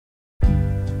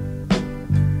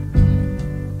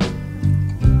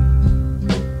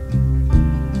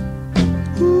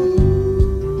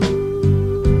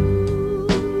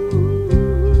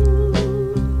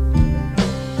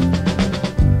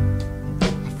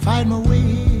find my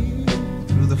way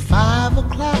through the 5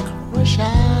 o'clock rush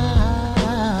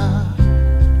hour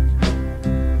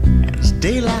as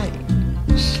daylight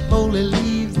slowly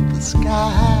leaves the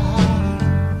sky.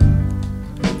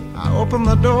 I open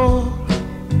the door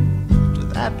to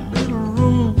that little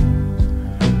room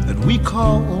that we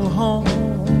call home.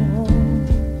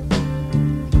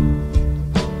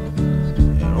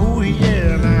 And oh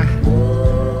yeah, now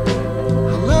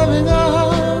loving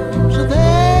arms are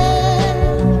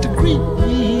there to greet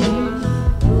me.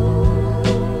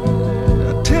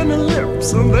 Tender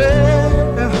lips are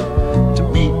there to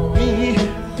meet me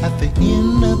at the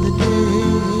end of the day.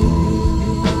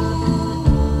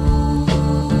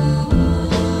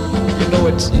 You know,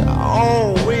 it's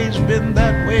always been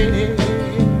that way.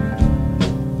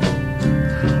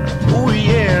 Oh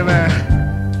yeah, now.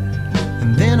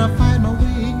 And then I find my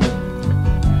way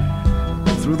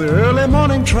through the early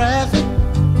morning traffic,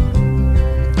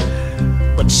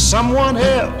 but someone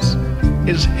else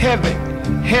is heavy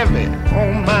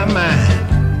on my mind.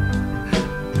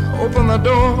 I open the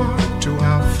door to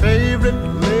our favorite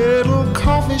little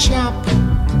coffee shop.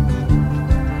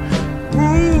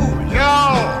 Ooh,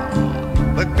 y'all,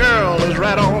 the girl is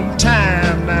right on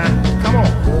time now. Come on.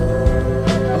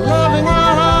 Loving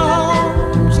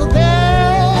arms are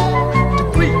there to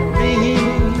greet me.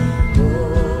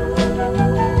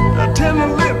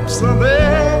 Tender lips are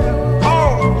there,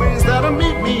 always there to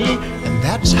meet me. And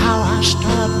that's how I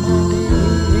start my day.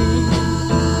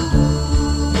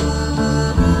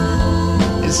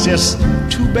 It's just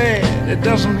too bad it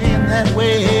doesn't end that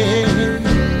way.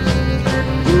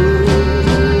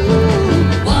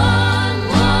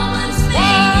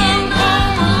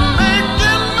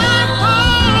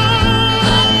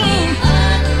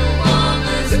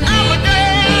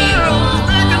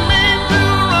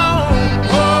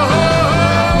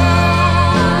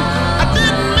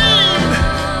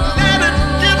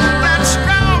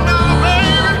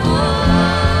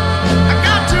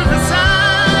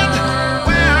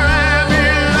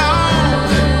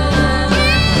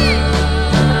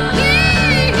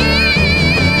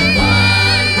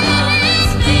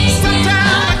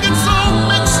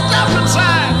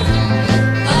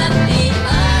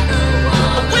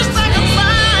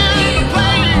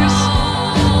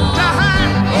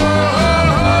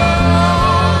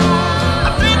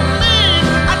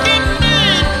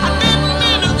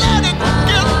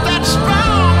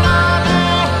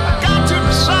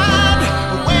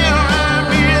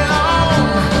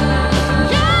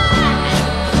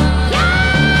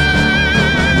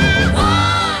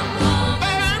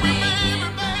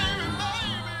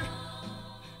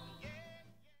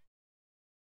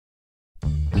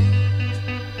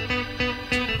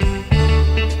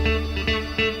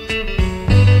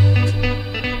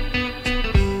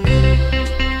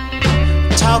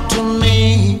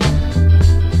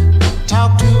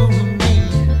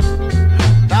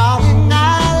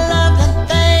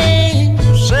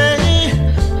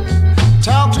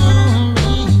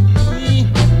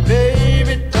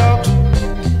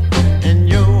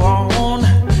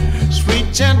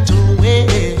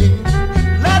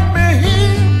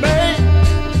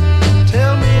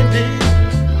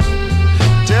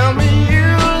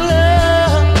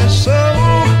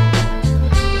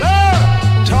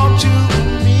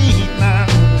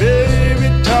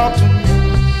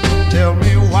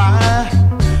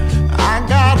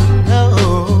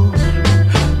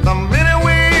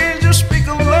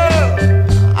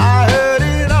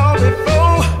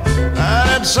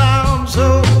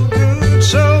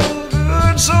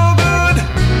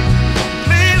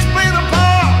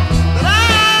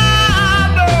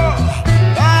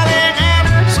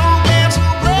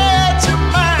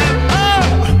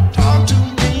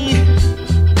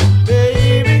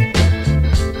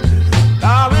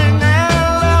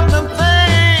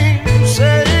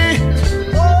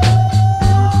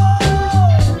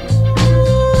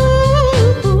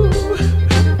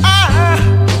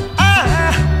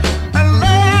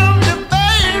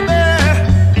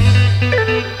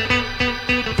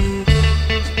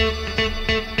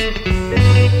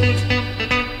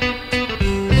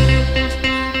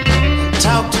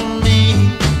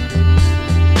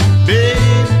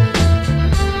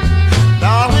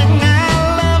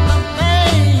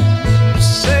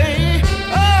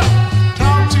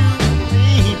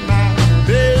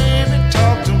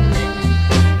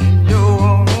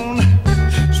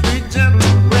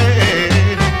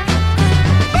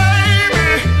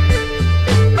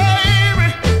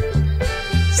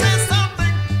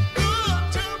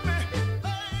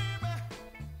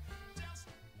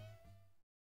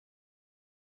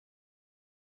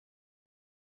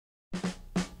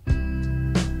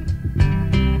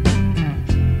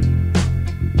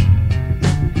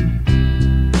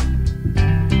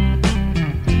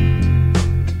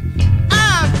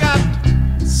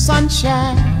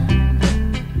 sunshine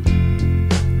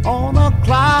on a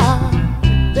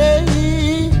cloudy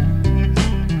day.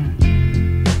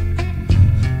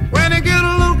 When it get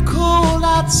a little cold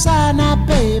outside now,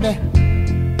 baby,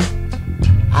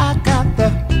 I got the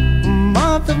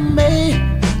month of May.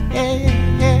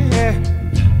 Yeah.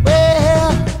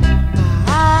 Well,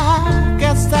 I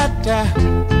guess that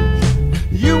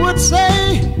you would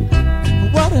say,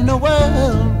 what in the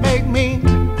world make me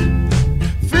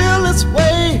feel this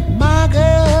way, my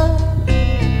girl?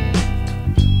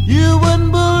 You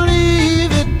wouldn't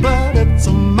believe it, but it's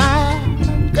my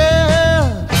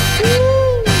girl.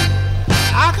 Ooh,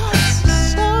 I got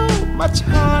so much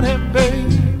honey,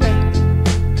 baby.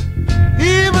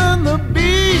 Even the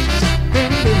bees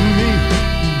envy me.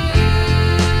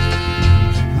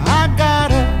 I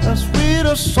got a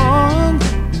sweeter song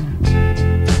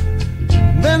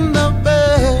than the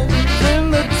birds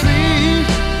in the tree.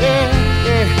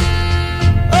 Yeah.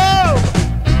 Oh,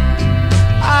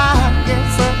 I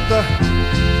guess that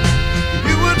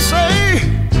you would say,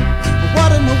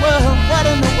 what in the world, what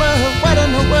in the world, what in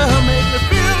the world made me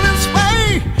feel this way?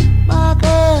 My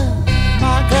girl,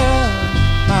 my girl,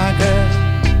 my girl.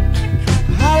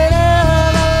 I love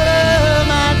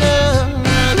my girl.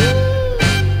 My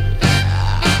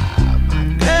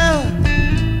girl.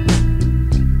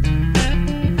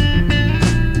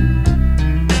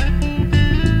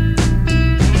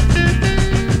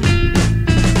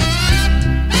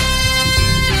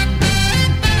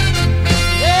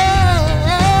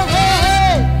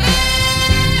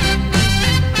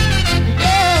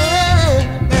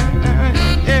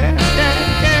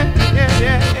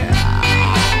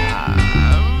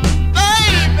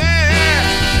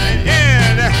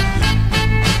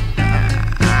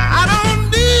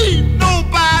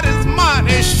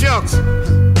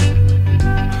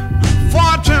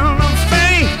 Fortune and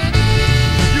fame,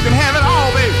 you can have it all,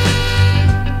 baby.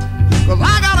 'Cause I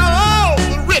got all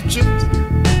the riches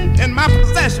in my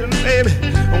possession, baby.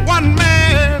 One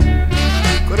man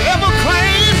could ever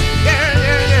claim.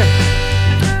 Yeah.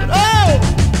 But oh,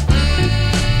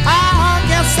 I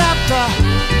guess after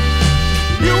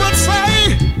you would say,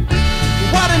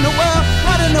 what in the world,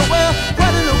 what in the world,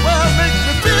 what in the world makes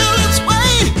me feel this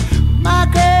way, my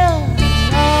girl?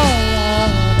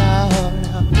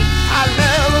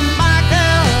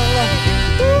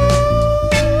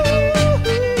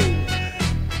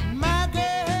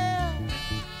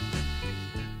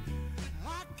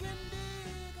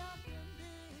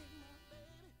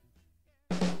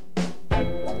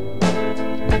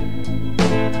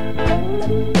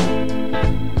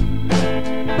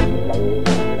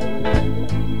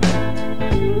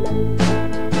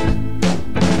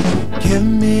 Give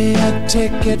me a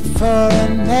ticket for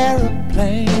an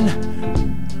aeroplane.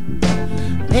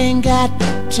 Ain't got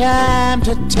time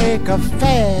to take a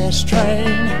fast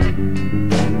train.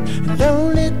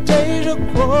 Lonely days are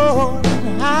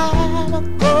growing,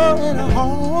 I'm going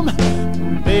home.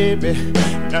 Baby,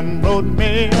 done wrote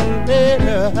me a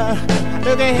letter.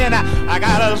 Look at here now, I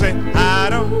gotta say, I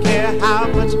don't care how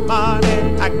much money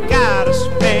I gotta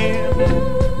spend.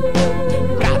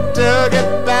 Got to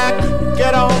get back,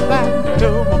 get on back to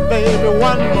my baby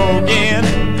one more again.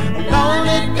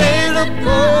 Lonely days are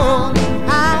gone,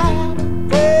 I'm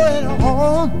going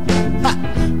home. Ha,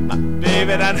 my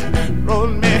baby done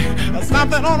wrote me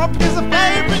something on a piece of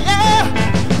paper, yeah.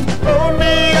 Wrote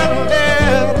me a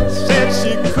letter, said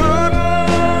she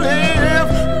couldn't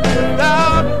live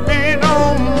without me no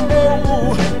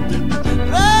more.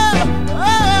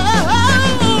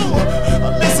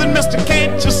 Oh, listen, mister,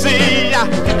 can't you see? I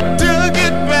got to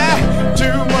get back to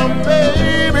my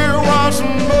baby once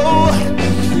more.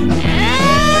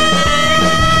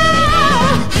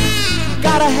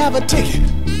 Gotta have a ticket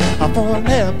for an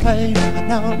airplane.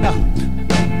 No.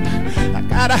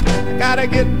 I gotta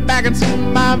get back and see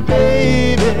my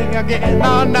baby again.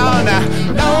 No.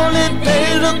 Lonely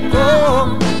days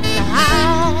ago,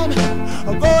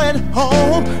 I'm going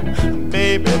home.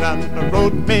 Baby done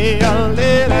wrote me a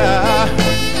letter.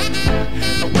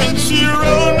 When she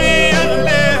wrote me a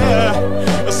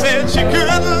letter, said she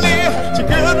couldn't live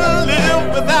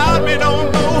without me no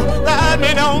more, without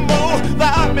me no more,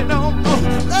 without me no more.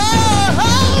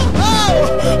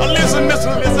 Oh, listen,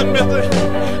 mister,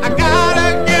 I gotta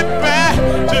get back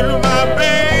to my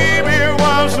baby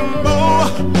once more.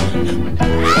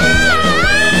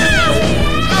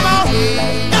 Come on,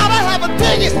 gotta have a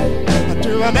ticket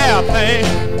to an airplane.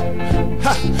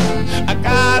 I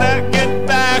gotta get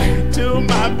back to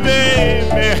my baby.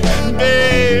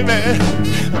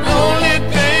 Only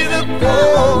days ago,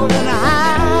 and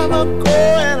I'm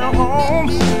going home.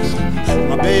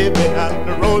 My baby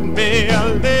wrote me a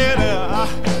letter.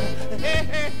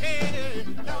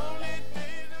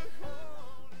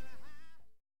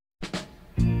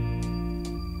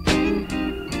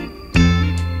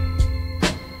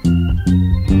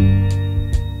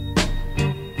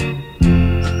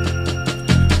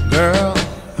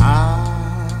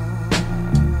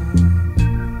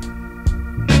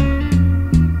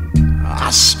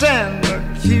 stand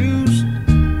accused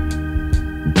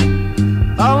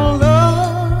of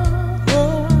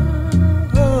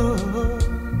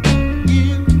loving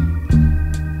you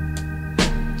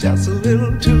just a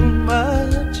little too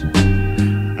much.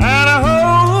 And I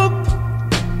hope,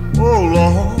 oh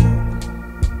Lord,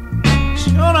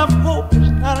 sure enough hope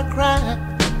is not a crime.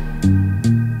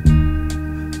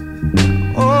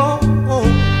 Oh,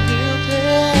 guilty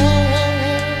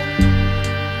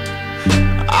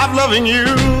of loving you.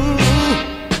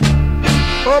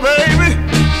 Oh, baby.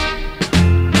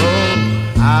 Oh,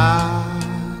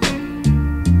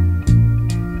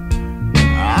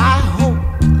 I hope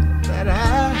that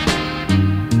I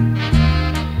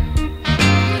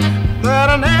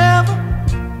never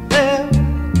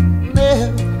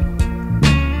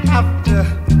have to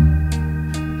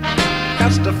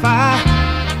testify.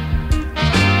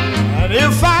 And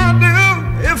if I do,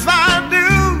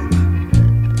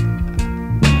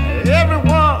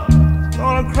 everyone's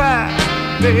gonna cry,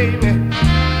 baby.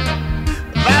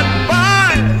 That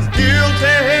boy is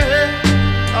guilty,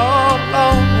 oh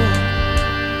Lord,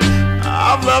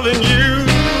 of loving you.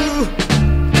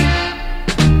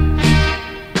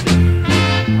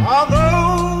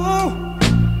 Although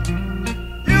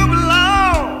you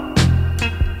belong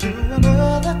to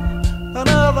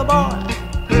another boy,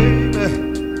 baby,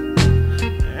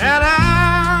 and I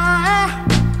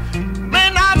may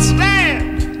not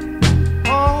stand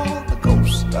on the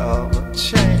ghost of a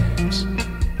chance,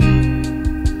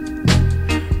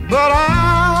 but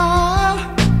I'll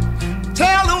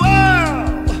tell the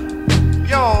world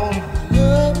your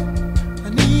love I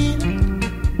need,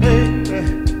 baby,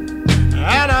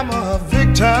 and I'm a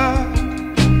victim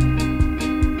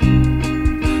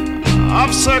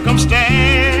of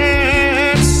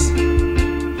circumstance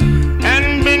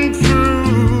and been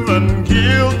proven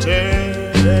guilty.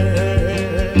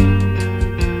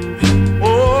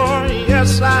 Oh,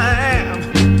 yes I am,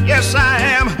 yes I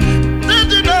am.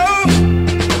 Did you know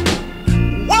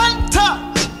one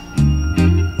touch,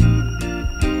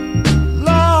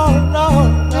 Lord,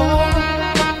 Lord, Lord,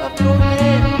 of your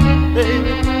hand,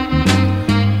 baby,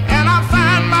 and I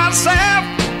find myself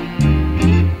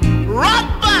right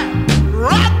back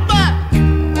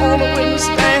on the way to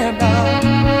stand up.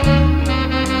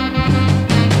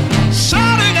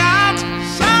 Shouting out,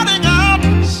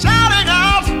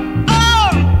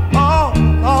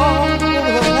 oh,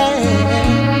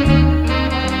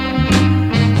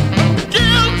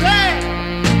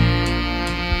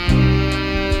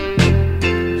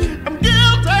 I'm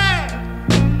guilty,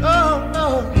 oh, no,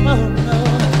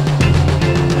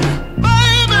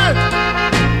 baby,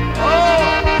 oh,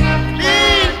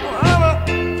 please, brother,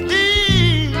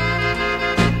 please.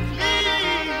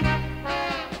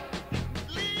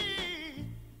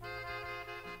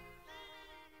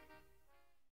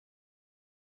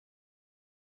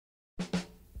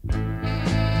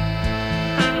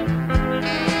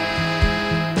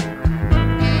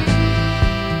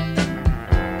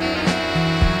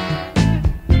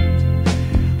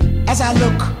 As I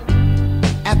look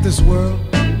at this world,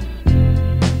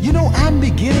 you know, I'm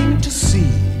beginning to see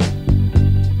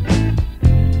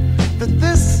that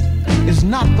this is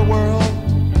not the world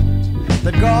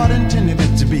that God intended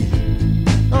it to be.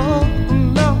 Oh,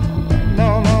 no.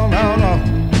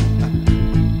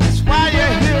 That's why you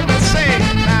hear me say,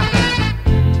 now,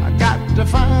 I got to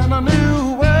find a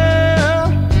new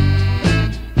world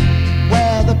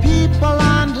where the people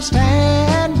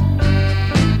understand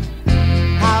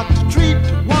how to treat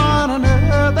one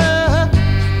another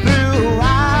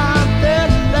throughout their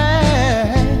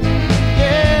land.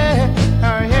 Yeah.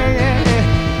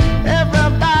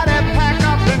 Everybody pack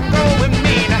up and go with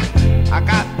me. Now, I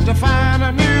got to find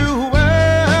a new world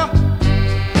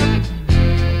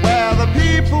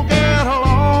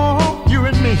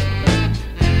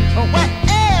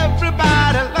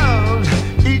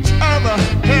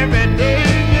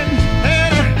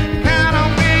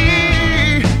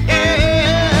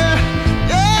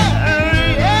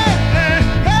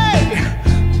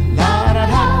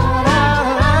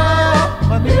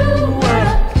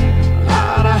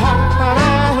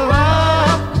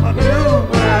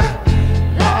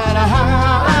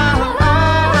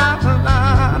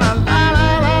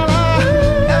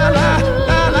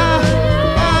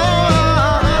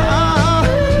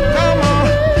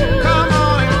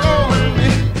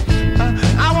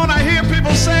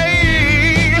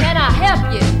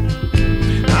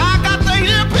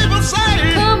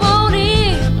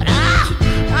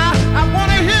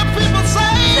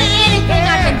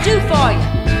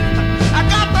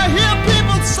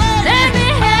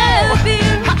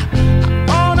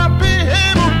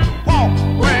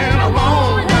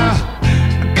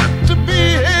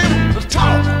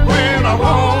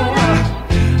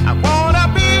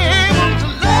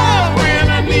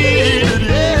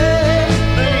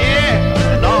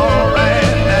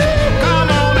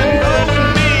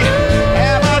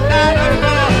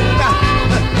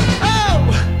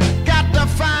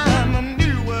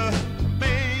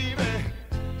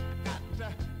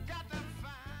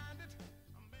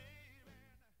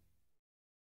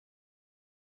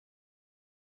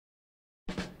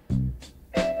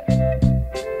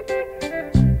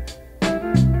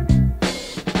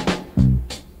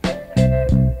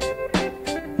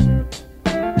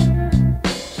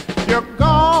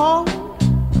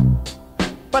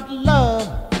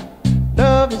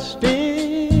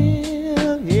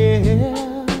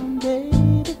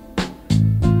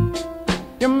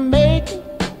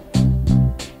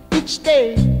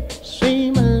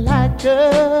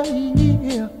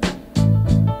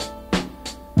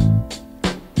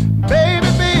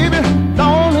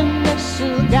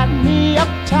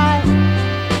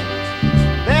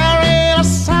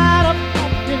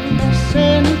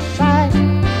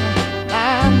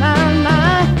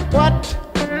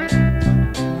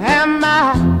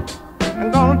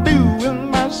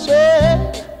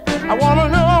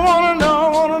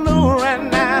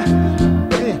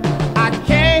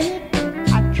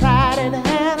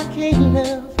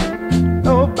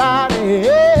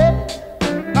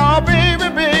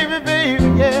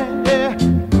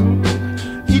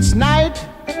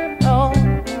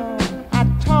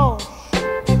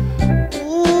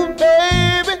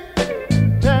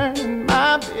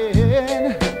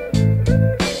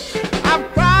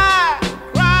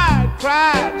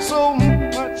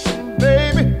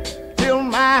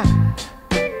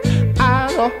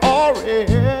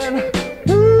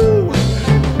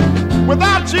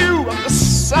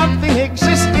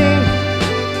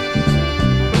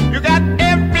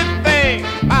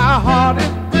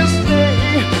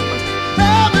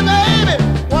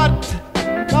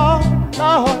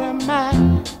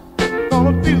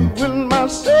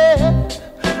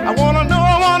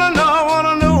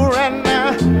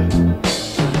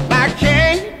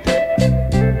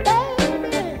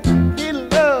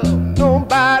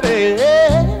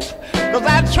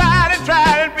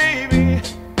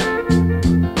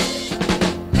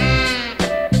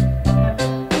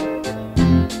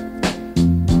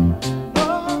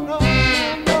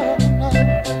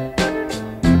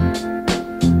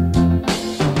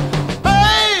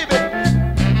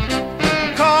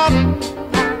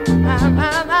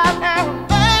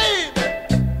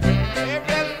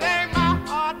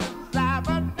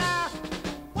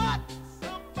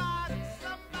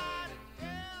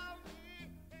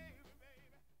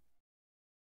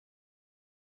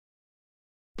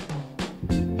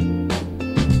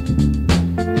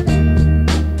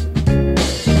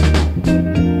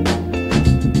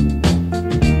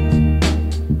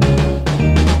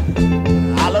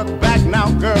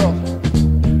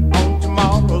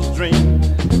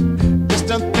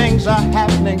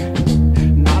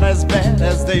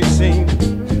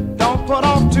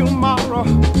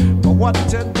what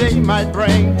today might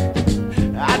bring.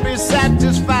 I'd be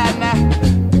satisfied now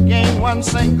to gain one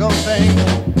single thing.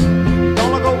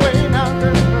 Don't look away now,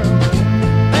 girl.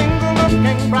 Things are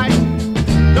looking bright.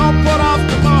 Don't put off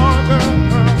tomorrow, girl.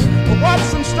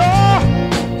 What's in store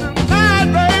tonight,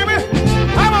 baby?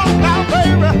 Come on now,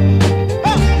 baby.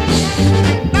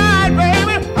 Tonight,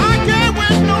 baby, I can't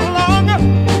wait no longer.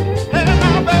 And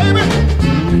now, baby,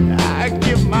 I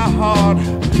give my heart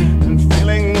and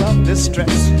feeling of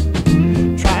distress,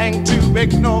 trying to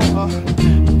ignore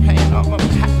the pain of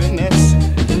unhappiness.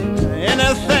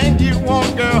 Anything you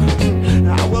want, girl,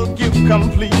 I will give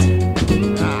complete.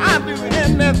 I'll do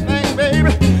anything,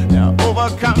 baby, to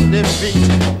overcome defeat.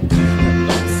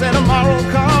 Don't say tomorrow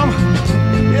come,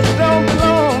 it don't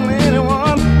belong to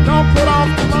anyone. Don't put off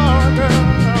tomorrow, girl.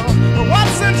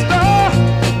 What's in store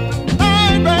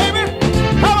tonight, baby?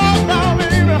 Come on now,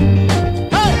 baby.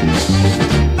 Hey,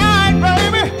 tonight,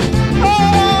 baby.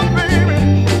 Oh, baby.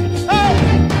 Hey,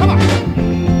 come on.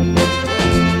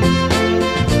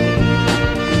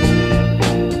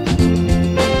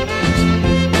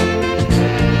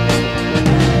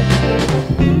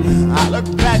 I look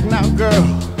back now, girl,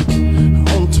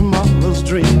 on tomorrow's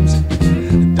dreams.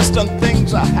 Distant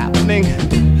things are happening,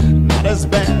 not as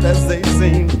bad as they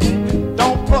seem.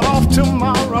 Don't put off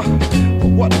tomorrow for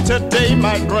what today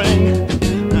might bring.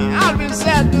 I'll be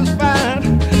satisfied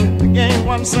to gain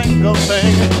one single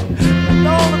thing.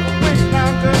 Don't look away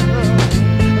now, girl.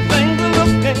 Things are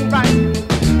looking right.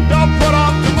 Don't put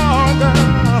off tomorrow,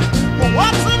 girl. For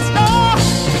what's in store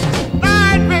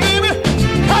tonight, baby?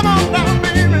 Come on now,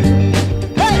 baby.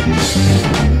 Hey,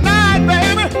 tonight,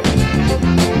 baby.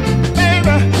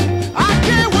 Baby, I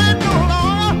can't wait no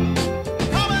longer.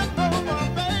 Come and over,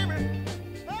 baby.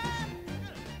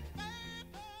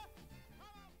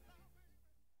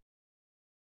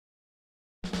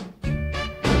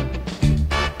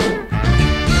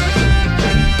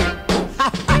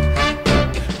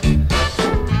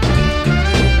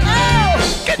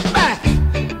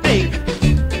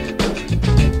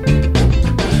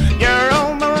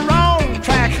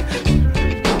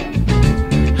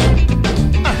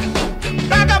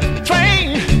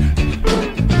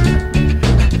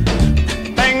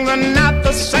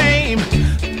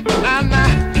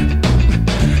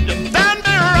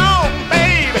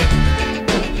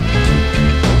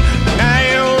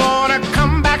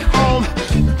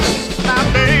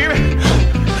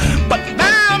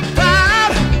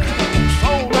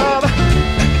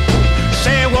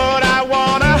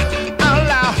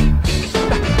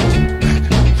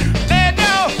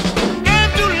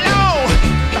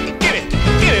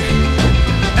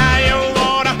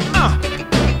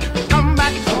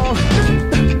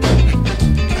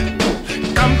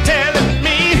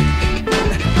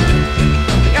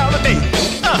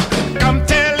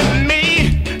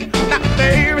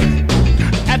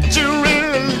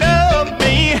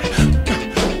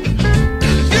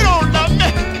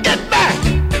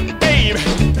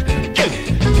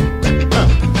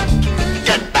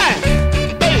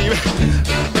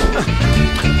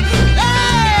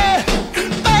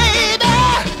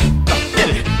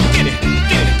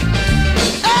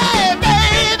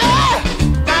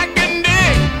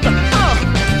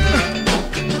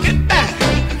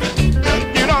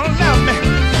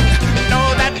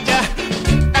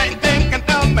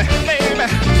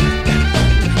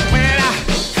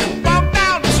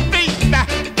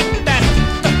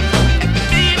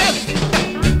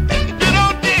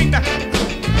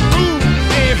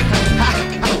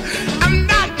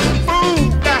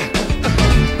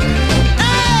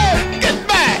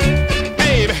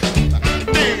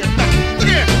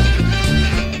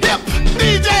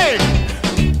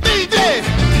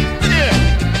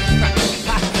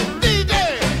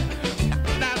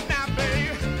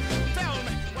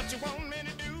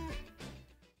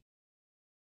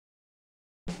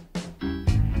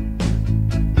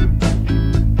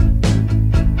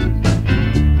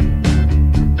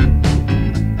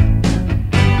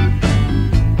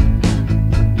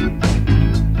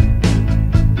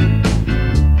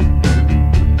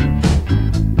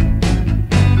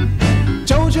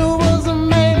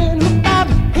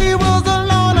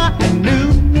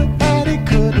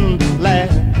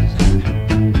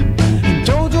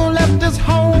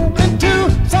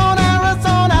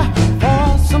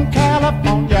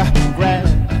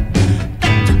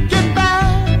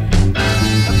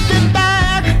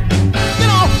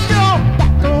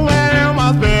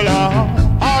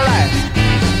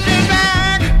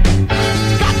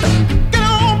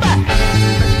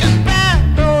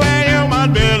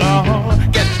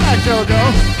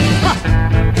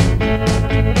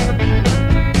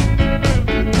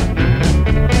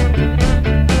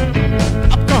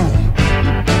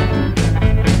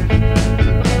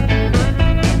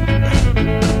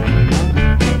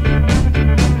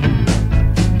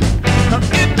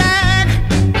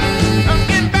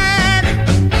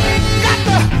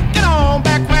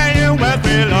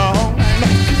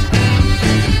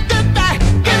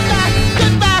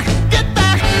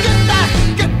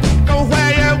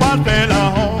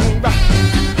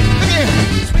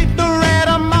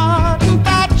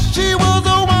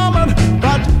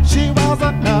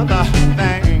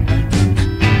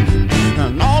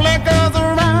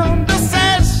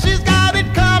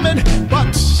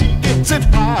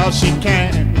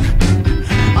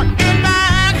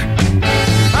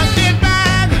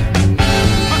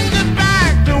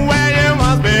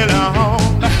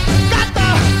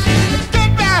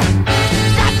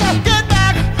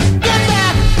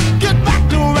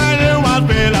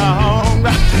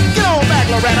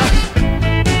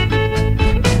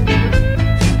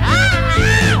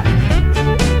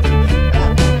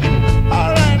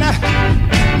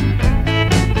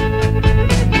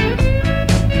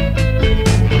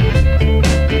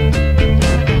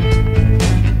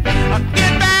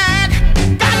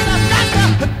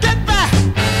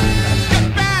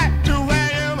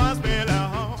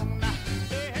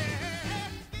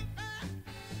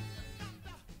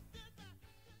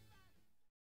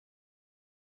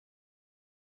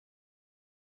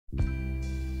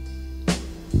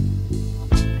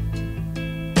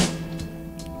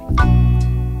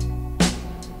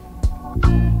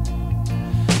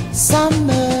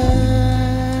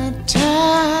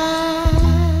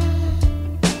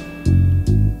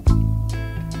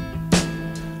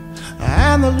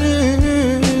 and the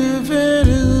living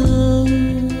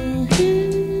is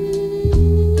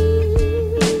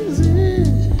easy.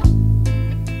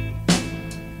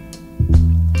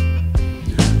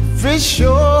 Fish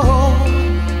are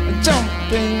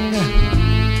jumping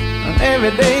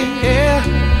every day, yeah.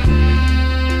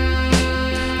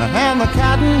 And the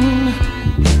cotton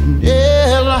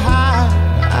is high.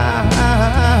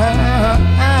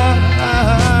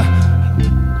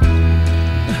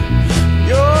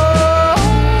 Your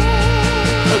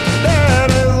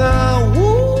dad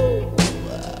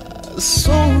is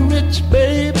so rich,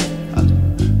 baby,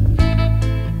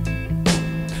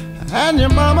 and your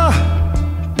mama,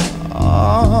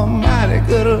 oh, mighty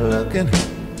good looking.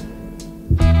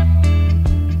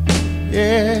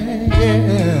 Yeah,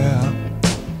 yeah.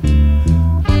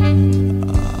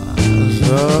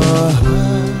 So,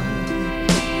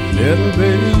 little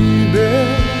baby,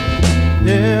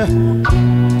 yeah.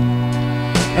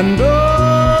 And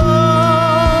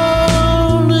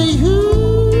only you,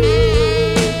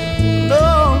 no,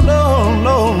 no,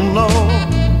 no, no.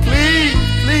 Please,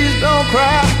 please don't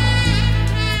cry.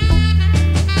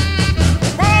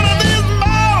 One of these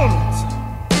mornings,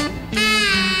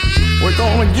 we're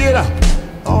gonna get up.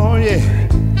 Oh yeah,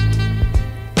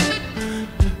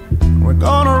 we're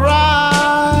gonna rise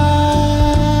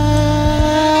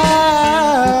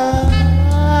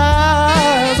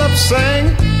up, sing,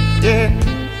 yeah.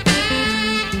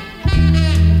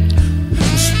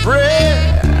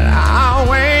 Spread our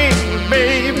wings,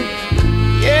 baby,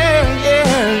 yeah,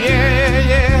 yeah,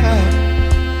 yeah,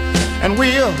 yeah. And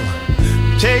we'll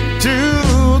take to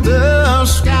the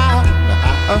sky.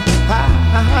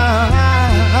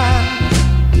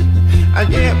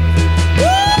 Yeah.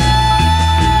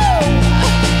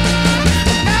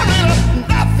 There ain't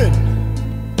nothing,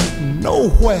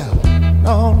 nowhere,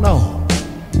 no, no.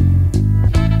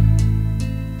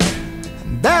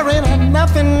 There ain't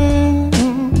nothing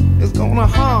that's gonna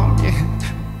harm you,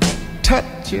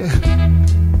 touch you,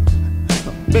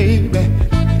 baby,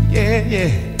 yeah,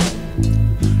 yeah.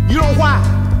 You know why?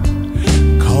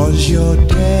 'Cause your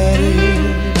daddy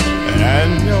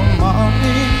and your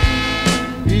mommy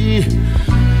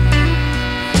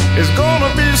is gonna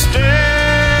be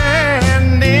standing